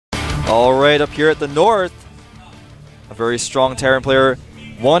All right, up here at the north, a very strong Terran player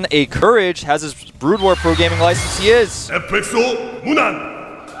won a Courage, has his Brood War Pro Gaming license. He is FXOpen and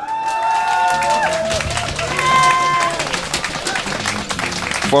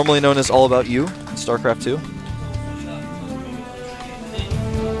formerly known as All About You in StarCraft 2.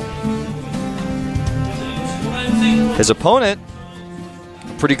 His opponent,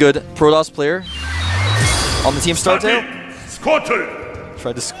 a pretty good Protoss player on the team StarTale.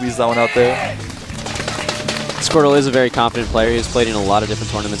 Tried to squeeze that one out there. Squirtle is a very confident player. He's played in a lot of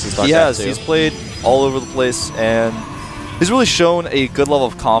different tournaments in StarCraft. He has. Too. He's played all over the place, and he's really shown a good level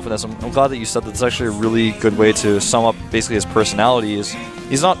of confidence. I'm glad that you said that's actually a really good way to sum up basically his personality. Is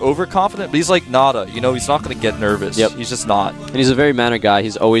he's not overconfident, but he's like Nada. You know, he's not going to get nervous. Yep. He's just not. And he's a very mannered guy.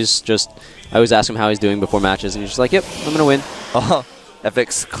 He's always just, I always ask him how he's doing before matches, and he's just like, yep, I'm going to win.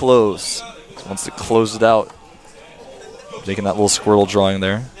 FX close. He wants to close it out. Making that little Squirtle drawing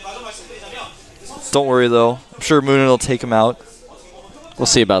there. Don't worry, though. I'm sure Moonin will take him out. We'll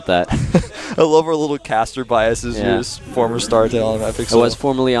see about that. I love our little caster biases here. Former StarTale on FXOpen. I was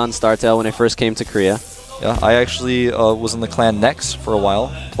formerly on StarTale when I first came to Korea. Yeah, I actually was in the clan ZeNEX for a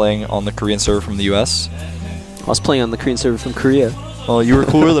while, playing on the Korean server from the US. I was playing on the Korean server from Korea. Well, you were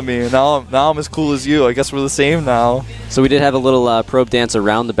cooler than me. Now I'm as cool as you. I guess we're the same now. So we did have a little probe dance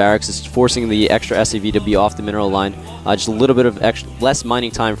around the barracks. It's forcing the extra SCV to be off the mineral line. Just a little bit of less mining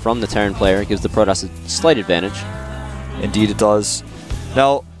time from the Terran player. It gives the Protoss a slight advantage. Indeed it does.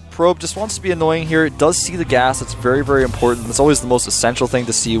 Now, Probe just wants to be annoying here. It does see the gas. It's very, very important. It's always the most essential thing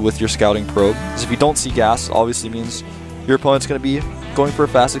to see with your scouting probe. Because if you don't see gas, it obviously means your opponent's going to be going for a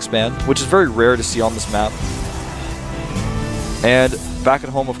fast expand, which is very rare to see on this map. And back at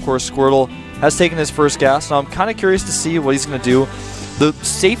home, of course, Squirtle has taken his first gas. Now, I'm kind of curious to see what he's going to do. The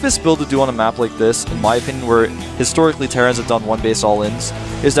safest build to do on a map like this, in my opinion, where historically Terrans have done one base all-ins,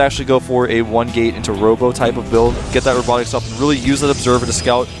 is to actually go for a one-gate into robo type of build, get that robotics up, and really use that observer to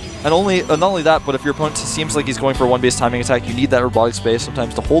scout. And not only that, but if your opponent seems like he's going for a one-base timing attack, you need that robotic space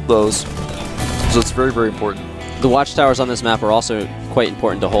sometimes to hold those. So it's very, very important. The watchtowers on this map are also quite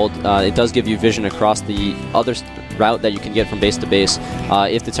important to hold. It does give you vision across the other route that you can get from base to base.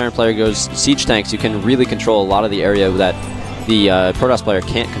 If the Terran player goes siege tanks, you can really control a lot of the area that the Protoss player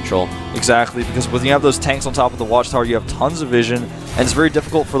can't control. Exactly, because when you have those tanks on top of the watchtower, you have tons of vision, and it's very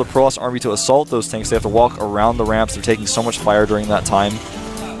difficult for the Protoss army to assault those tanks. They have to walk around the ramps. They're taking so much fire during that time.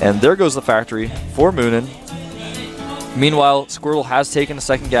 And there goes the factory for Moonin. Meanwhile, Squirtle has taken a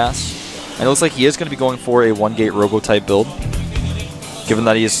second gas, and it looks like he is going to be going for a one-gate robo-type build, given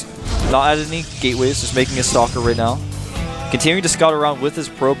that he is not added any gateways, just making a stalker right now. Continuing to scout around with his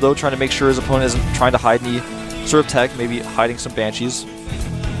probe, though, trying to make sure his opponent isn't trying to hide any sort of tech, maybe hiding some Banshees.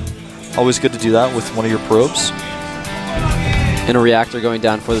 Always good to do that with one of your probes. And a reactor going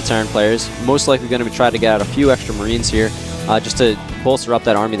down for the Terran players. Most likely going to be trying to get out a few extra Marines here, just to bolster up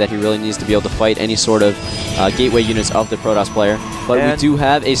that army that he really needs to be able to fight any sort of gateway units of the Protoss player. But we do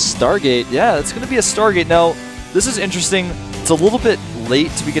have a Stargate. Yeah, it's going to be a Stargate. Now, this is interesting. It's a little bit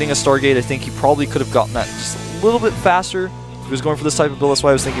late to be getting a Stargate. I think he probably could have gotten that just a little bit faster if he was going for this type of build. That's why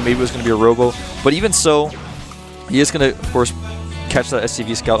I was thinking maybe it was going to be a robo. But even so, he is going to, of course, catch that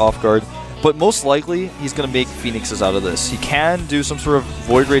SCV scout off guard. But most likely, he's going to make Phoenixes out of this. He can do some sort of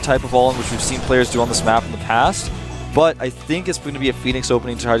Void Ray type of all-in, which we've seen players do on this map in the past. But I think it's going to be a Phoenix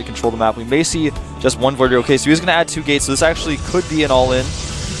opening to try to control the map. We may see just one Void Ray. Okay, so he's going to add 2 gates, so this actually could be an all-in.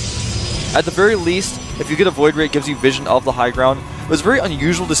 At the very least, if you get a Void Ray, it gives you vision of the high ground. It was very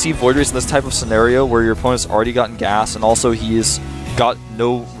unusual to see Void Rays in this type of scenario where your opponent's already gotten gas, and also he's got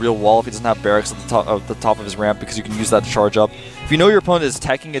no real wall if he doesn't have barracks at the top of his ramp, because you can use that to charge up. If you know your opponent is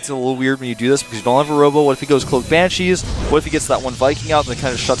teching, it's a little weird when you do this because you don't have a robo. What if he goes Cloak Banshees? What if he gets that one Viking out and it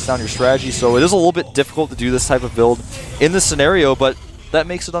kind of shuts down your strategy? So it is a little bit difficult to do this type of build in this scenario, but that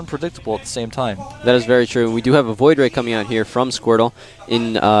makes it unpredictable at the same time. That is very true. We do have a Void Ray coming out here from Squirtle,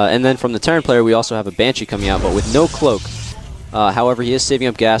 and then from the Terran player we also have a Banshee coming out, but with no Cloak. However, he is saving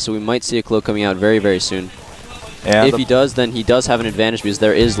up gas, so we might see a Cloak coming out very, very soon. And if he does, then he does have an advantage because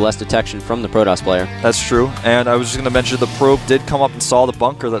there is less detection from the Protoss player. That's true. And I was just going to mention the probe did come up and saw the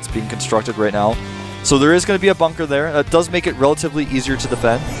bunker that's being constructed right now. So there is going to be a bunker there. That does make it relatively easier to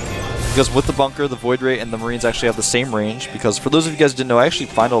defend, because with the bunker, the Void Ray and the Marines actually have the same range. Because for those of you guys who didn't know, I actually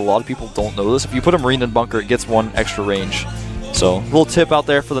find a lot of people don't know this. If you put a Marine in bunker, it gets 1 extra range. So a little tip out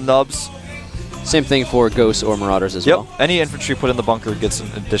there for the nubs. Same thing for Ghosts or Marauders as well. Any infantry put in the bunker gets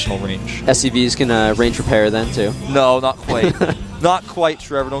an additional range. SCVs can range repair then too. No, not quite. Not quite,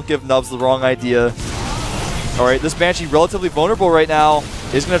 Trevor. Don't give nubs the wrong idea. Alright, this Banshee relatively vulnerable right now.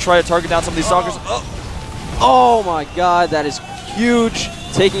 He's going to try to target down some of these stalkers. Oh my god, that is huge.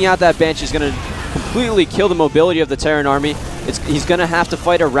 taking out that Banshee is going to completely kill the mobility of the Terran army. He's going to have to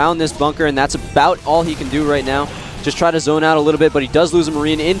fight around this bunker, and that's about all he can do right now. Just try to zone out a little bit, but he does lose a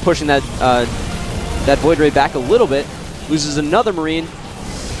Marine in pushing that that Void Ray back a little bit. Loses another Marine.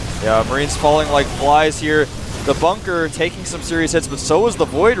 Yeah, Marines falling like flies here. The bunker taking some serious hits, but so is the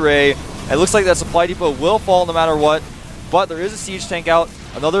Void Ray. It looks like that supply depot will fall no matter what, but there is a siege tank out.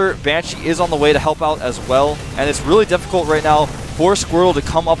 Another Banshee is on the way to help out as well, and it's really difficult right now for Squirtle to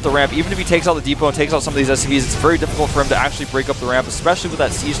come up the ramp. Even if he takes out the depot and takes out some of these SCVs, it's very difficult for him to actually break up the ramp, especially with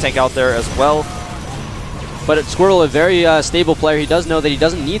that siege tank out there as well. But Squirtle, a very stable player, he does know that he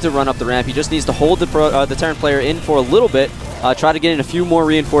doesn't need to run up the ramp. He just needs to hold the Terran player in for a little bit, try to get in a few more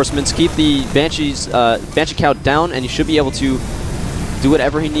reinforcements, keep the Banshee count down, and he should be able to do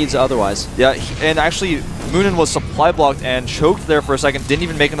whatever he needs otherwise. Yeah, and actually, Moonin was supply blocked and choked there for a second, didn't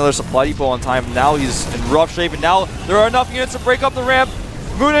even make another supply depot on time. Now he's in rough shape, and now there are enough units to break up the ramp.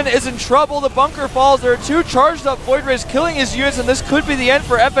 Moonin is in trouble, the bunker falls. There are two charged up Void Rays killing his units, and this could be the end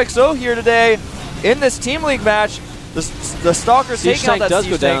for FXO here today. In this Team League match, the Stalkers taking out that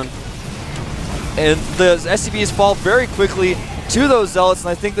siege tank. And the SCVs fall very quickly to those Zealots, and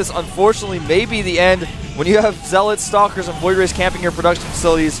I think this unfortunately may be the end. When you have Zealots, Stalkers, and Void Rays camping your production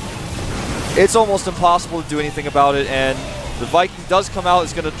facilities, it's almost impossible to do anything about it, and the Viking does come out,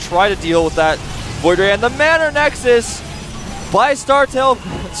 is going to try to deal with that Void Ray, and the Manor Nexus by StarTale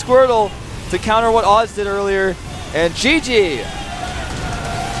Squirtle to counter what Oz did earlier, and GG!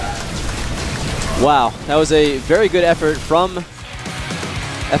 Wow, that was a very good effort from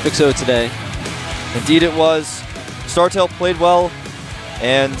FXO today. Indeed it was. StarTale played well,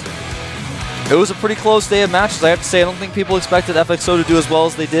 and it was a pretty close day of matches. I have to say, I don't think people expected FXO to do as well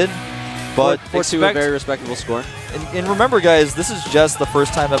as they did. But 4-2, a very respectable score. And remember, guys, this is just the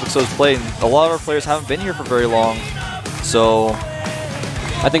first time FXO's played. And a lot of our players haven't been here for very long. So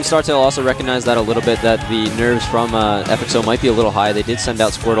I think StarTale also recognized that a little bit, that the nerves from FXO might be a little high. They did send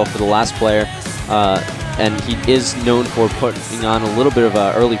out Squirtle for the last player, and he is known for putting on a little bit of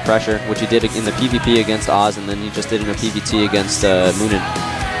early pressure, which he did in the PvP against Oz, and then he just did in a PvT against Moonin.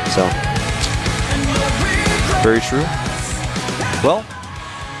 So very true. Well,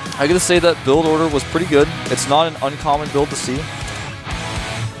 I gotta say that build order was pretty good. It's not an uncommon build to see.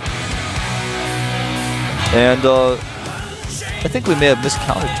 And I think we may have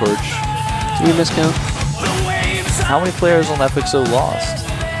miscounted, Torch. Did we miscount? How many players on FXO lost?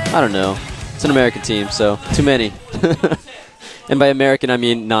 I don't know. It's an American team, so too many. And by American, I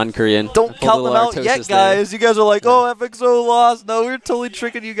mean non-Korean. Don't count them out yet, guys. You guys are like, oh, FXO lost. No, we're totally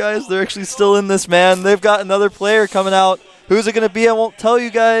tricking you guys. They're actually still in this, man. They've got another player coming out. Who's it going to be? I won't tell you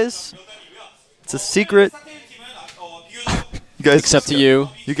guys. It's a secret. You guys except to you.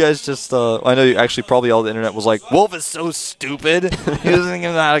 You guys just, I know you actually probably all the internet was like, Wolf is so stupid. He doesn't even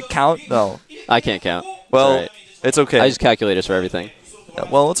know how to count. No. I can't count. Well, it's okay. I use calculators for everything. Yeah,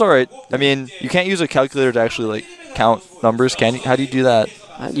 well, it's all right. I mean, you can't use a calculator to actually like count numbers, can you? How do you do that?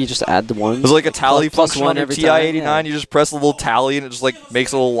 You just add the ones. There's like a tally plus function on your TI-89. Yeah. You just press a little tally, and it just like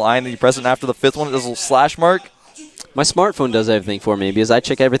makes a little line, and you press it, and after the fifth one, it does a little slash mark. My smartphone does everything for me because I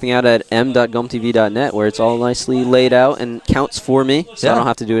check everything out at m.gomtv.net, where it's all nicely laid out and counts for me, so I don't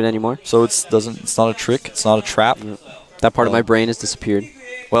have to do it anymore. So it's not a trick. It's not a trap. That part of my brain has disappeared.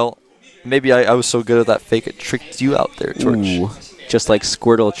 Well, maybe I was so good at that fake it tricked you out there, Torch. Ooh, just like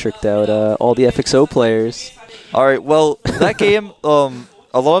Squirtle tricked out all the FXO players. All right. Well, that game, a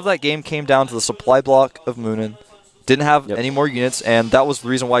lot of that game came down to the supply block of Moonin. Didn't have any more units, and that was the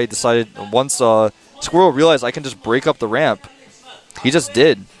reason why he decided once Squirrel realized I can just break up the ramp. He just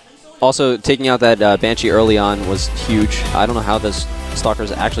did. Also, taking out that Banshee early on was huge. I don't know how those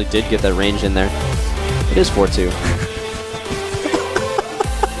Stalkers actually did get that range in there. It is 4-2.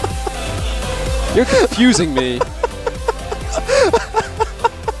 You're confusing me.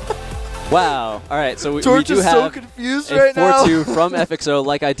 Wow. All right, so we do have so confused right now. 4-2 from FXO,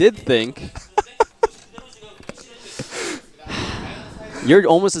 like I did think. You're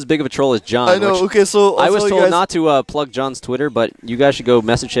almost as big of a troll as John. I know. Okay, so I was told not to plug John's Twitter, but you guys should go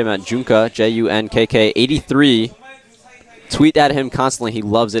message him at Junkka, Junkk83. Tweet at him constantly. He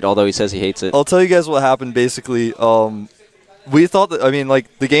loves it, although he says he hates it. I'll tell you guys what happened. Basically, we thought that, I mean,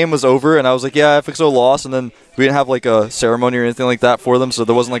 like, the game was over, and I was like, yeah, FXO lost, and then we didn't have, like, a ceremony or anything like that for them, so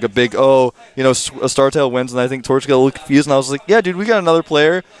there wasn't, like, a big, oh, you know, a StarTale wins, and I think Torch got a little confused, and I was like, yeah, dude, we got another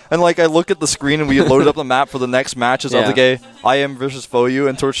player, and, like, I look at the screen, and we loaded up the map for the next matches. I was like, hey, I am versus FOU,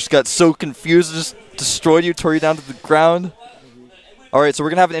 and Torch just got so confused, just destroyed you, tore you down to the ground. All right, so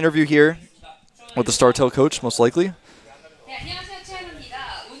we're going to have an interview here with the StarTale coach, most likely.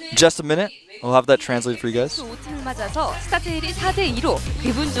 Just a minute. I'll have that translated for you guys. 5팀을 맞아서 스타테일이 4대2로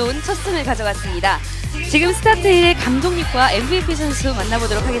기분 좋은 첫 승을 가져갔습니다. 지금 스타테일의 감독님과 MVP 선수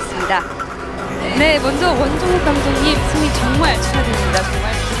만나보도록 하겠습니다. 네, 먼저 원종욱 감독님 승리 정말 축하드립니다.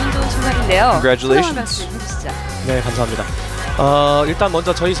 정말 기분 좋은 순간인데요. Congratulations. 해주시죠. 네, 감사합니다. 일단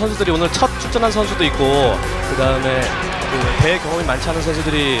먼저 저희 선수들이 오늘 첫 출전한 선수도 있고 그 다음에 대회 경험이 많지 않은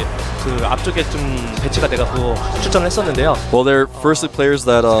선수들이 그 앞쪽에 좀 배치가 돼갖고 출전을 했었는데요. Well, they're firstly players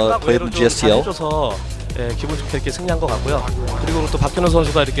that played in the GSTL. 해줘서 기분 좋게 이렇게 승리한 것 같고요. 그리고 또 박현우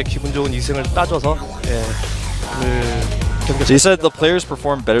선수가 이렇게 기분 좋은 2승을 따줘서 So he said the players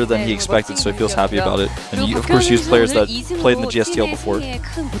performed better than he expected, so he feels happy about it. And he, of course, used players that played in the GSTL before.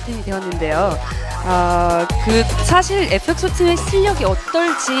 큰 보탬이 되었는데요. 사실 FXO 팀의 실력이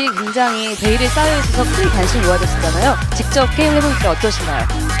어떨지 굉장히 대회에 쌓여 있어서 큰 관심이 모아졌었잖아요. 직접 게임을 해보니까 어떠신가요?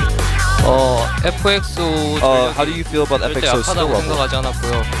 FXO How do you feel about FXO's skill 약하다고 level? 생각하지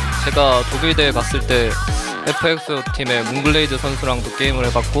않았고요. 제가 독일 대회 갔을 때 FXO 팀의 문글레이드 선수랑도 게임을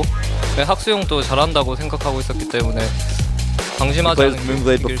해봤고 학수용도 잘한다고 생각하고 있었기 때문에 방심하지 않은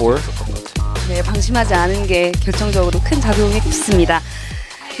게 이길 수 있었던 것 같아요. 네, 방심하지 않은 게 결정적으로 큰 작용이 있습니다.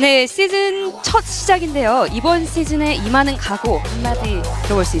 네, 시즌 첫 시작인데요. 이번 시즌에 임하는 각오 한마디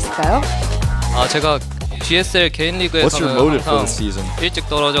들어볼 수 있을까요? 제가 GSL 개인 What's your 리그에서는 motive for 항상 this season? 일찍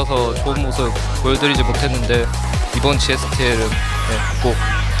떨어져서 좋은 모습 보여드리지 못했는데 이번 GSTL은 꼭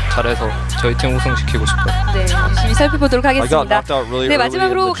잘해서 저희 팀 우승시키고 싶어요. 네, 열심히 살펴보도록 I got 하겠습니다. knocked out really 네, early in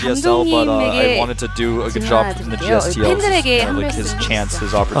마지막으로 the GSL, but I 감독님에게 wanted to do a good job in the GSTL. 팬들에게 This is 한 like his 말씀 chance,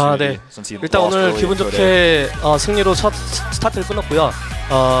 his 해주시죠. opportunity. 네. Since he 일단 lost 오늘 early 기분 in today. 좋게 승리로 첫 스타트를 끊었고요.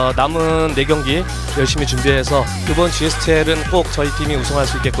 남은 4경기 열심히 준비해서 이번 GSTL은 꼭 저희 팀이 우승할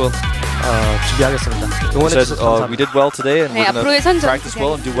수 있게끔 준비하겠습니다. He 응원해 said, 주셔서 감사합니다. we did well today, and 네, we're 앞으로의 going to 선전 practice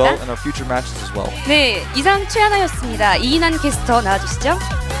well and do well 기대하겠습니다. in our future matches as well. 네, 이상 최하나였습니다. 이인환 캐스터 나와주시죠.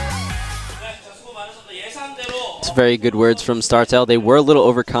 It's very good words from StarTale. They were a little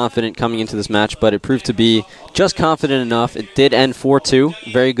overconfident coming into this match, but it proved to be just confident enough. It did end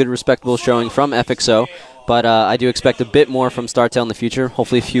 4-2. Very good, respectable showing from FXO. But I do expect a bit more from StarTale in the future.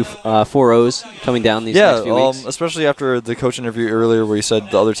 Hopefully a few 4-0s coming down these next few weeks. Especially after the coach interview earlier where he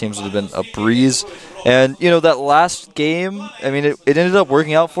said the other teams would have been a breeze. And, you know, that last game, I mean, it ended up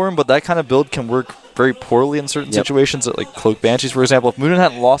working out for him, but that kind of build can work very poorly in certain situations, like Cloak Banshees, for example. If Moonin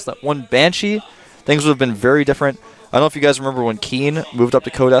hadn't lost that one Banshee, things would have been very different. I don't know if you guys remember when Keen moved up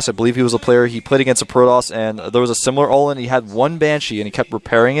to Codas. I believe he was a player. He played against a Protoss, and there was a similar all-in. He had one Banshee, and he kept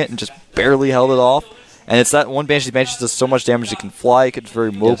repairing it and just barely held it off. And it's that one Banshee. The Banshee does so much damage. It can fly. It's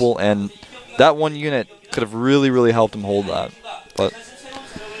very mobile, and that one unit could have really, really helped him hold that. But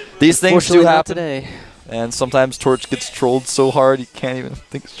these things do happen. Today. And sometimes Torch gets trolled so hard he can't even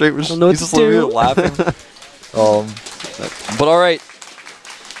think straight. He's just laughing. But all right.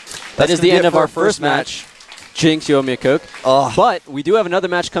 That is the end of our first match. Jinx, you owe me a Coke. But we do have another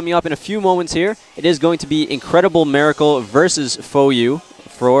match coming up in a few moments here. It is going to be Incredible Miracle versus FOU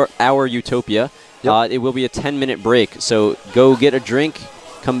for our Utopia. It will be a 10-minute break. So go get a drink,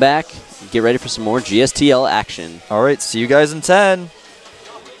 come back, get ready for some more GSTL action. All right, see you guys in 10.